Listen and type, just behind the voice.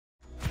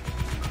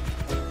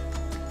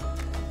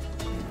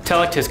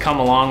Telect has come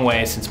a long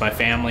way since my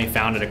family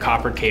founded a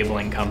copper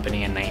cabling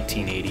company in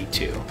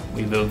 1982.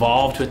 We've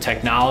evolved with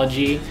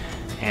technology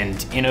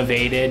and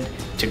innovated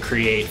to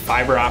create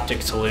fiber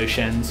optic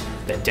solutions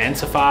that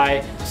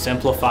densify,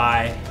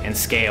 simplify, and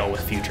scale with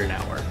future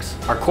networks.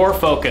 Our core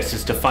focus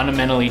is to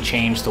fundamentally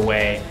change the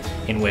way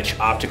in which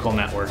optical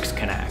networks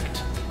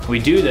connect. We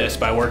do this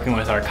by working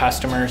with our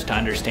customers to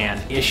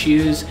understand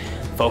issues,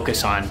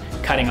 focus on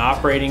cutting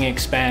operating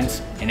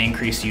expense, and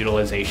increase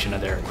utilization of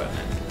their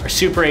equipment. Our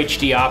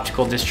superHD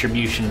optical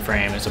distribution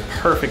frame is a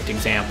perfect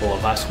example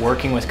of us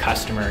working with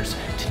customers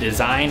to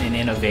design and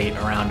innovate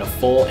around a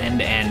full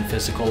end-to-end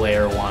physical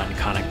layer 1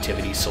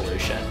 connectivity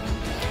solution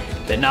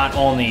that not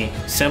only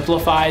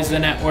simplifies the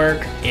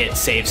network, it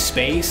saves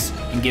space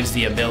and gives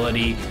the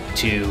ability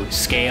to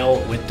scale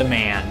with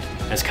demand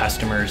as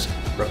customers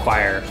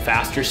require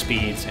faster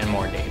speeds and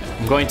more data.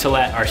 I'm going to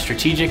let our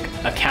Strategic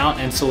Account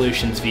and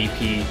Solutions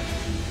VP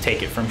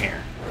take it from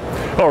here.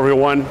 Hello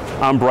everyone,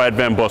 I'm Brad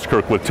Van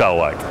Buskirk with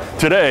Telect.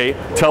 Today,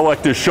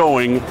 Telect is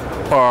showing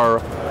our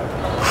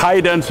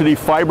high-density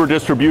fiber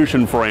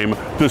distribution frame,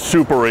 the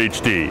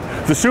superHD.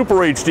 The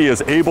superHD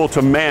is able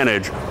to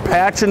manage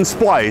patch and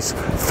splice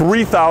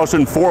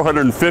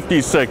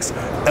 3,456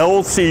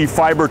 LC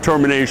fiber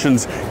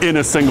terminations in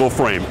a single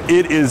frame.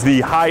 It is the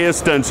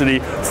highest density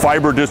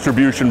fiber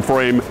distribution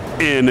frame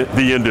in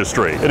the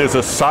industry. It is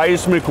a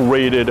seismic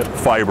rated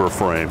fiber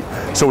frame.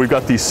 So we've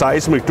got these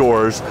seismic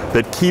doors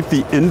that keep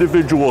the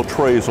individual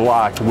trays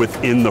locked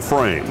within the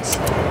frames.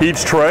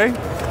 Each tray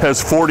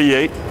has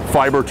 48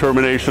 fiber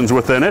terminations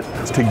within it.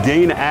 To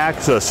gain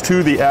access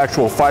to the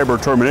actual fiber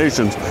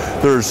terminations,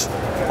 there's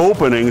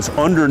openings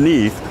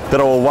underneath that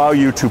will allow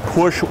you to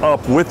push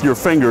up with your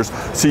fingers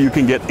so you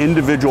can get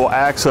individual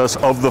access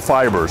of the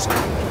fibers.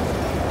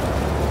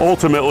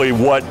 Ultimately,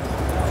 what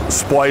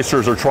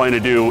splicers are trying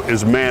to do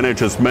is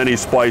manage as many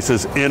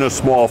splices in a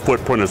small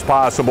footprint as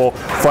possible.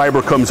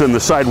 Fiber comes in the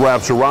side,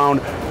 wraps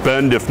around,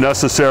 bend if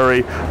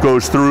necessary,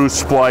 goes through,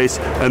 splice,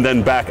 and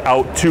then back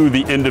out to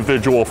the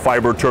individual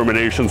fiber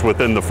terminations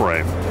within the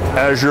frame.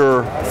 As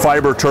your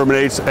fiber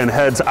terminates and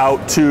heads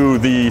out to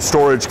the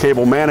storage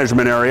cable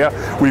management area,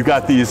 we've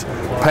got these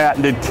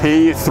patented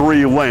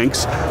K3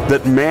 links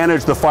that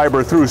manage the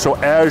fiber through. So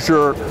as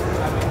you're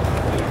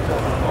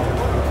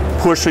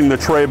pushing the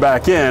tray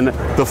back in,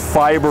 the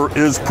fiber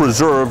is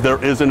preserved.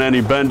 There isn't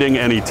any bending,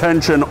 any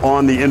tension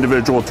on the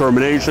individual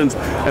terminations,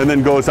 and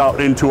then goes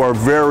out into our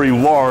very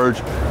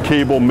large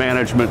cable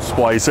management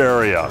splice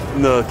area.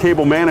 The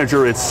cable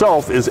manager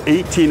itself is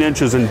 18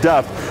 inches in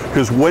depth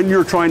because when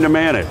you're trying to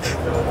manage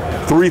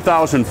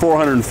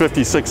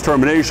 3,456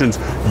 terminations,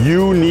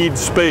 you need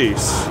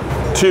space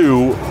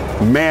to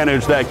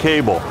manage that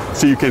cable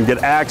so you can get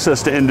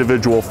access to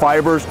individual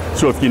fibers.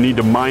 So if you need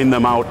to mine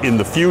them out in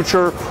the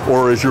future,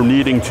 or as you're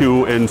needing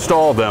to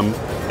install them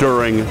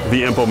during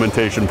the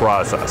implementation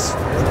process.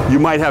 You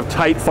might have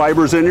tight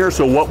fibers in here,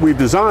 so what we've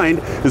designed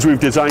is we've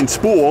designed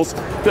spools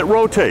that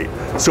rotate.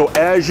 So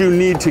as you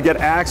need to get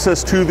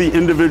access to the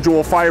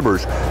individual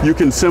fibers, you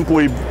can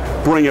simply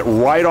bring it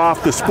right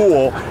off the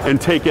spool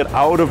and take it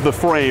out of the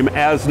frame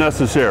as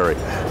necessary.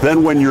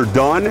 Then when you're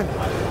done,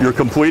 you're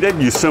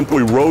completed, you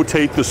simply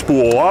rotate the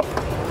spool up,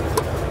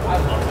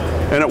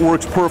 and it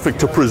works perfect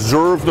to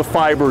preserve the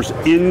fibers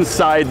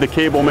inside the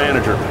cable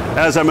manager.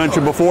 As I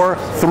mentioned before,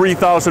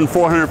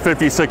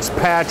 3,456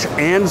 patch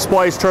and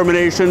splice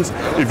terminations.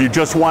 If you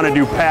just want to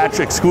do patch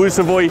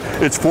exclusively,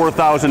 it's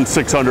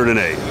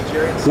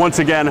 4,608. Once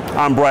again,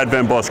 I'm Brad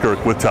Van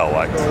Buskirk with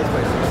Telect.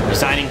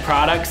 Designing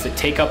products that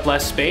take up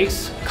less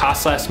space,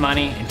 cost less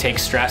money, and take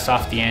stress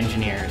off the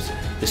engineers.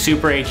 The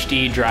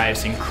superHD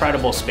drives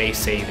incredible space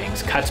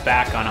savings, cuts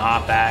back on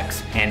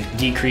OpEx, and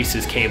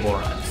decreases cable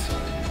runs.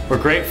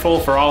 We're grateful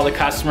for all the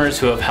customers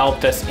who have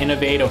helped us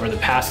innovate over the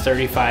past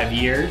 35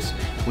 years.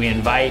 We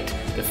invite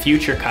the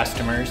future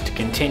customers to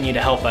continue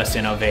to help us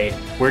innovate.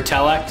 We're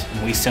Telect,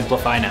 and we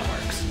simplify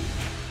networks.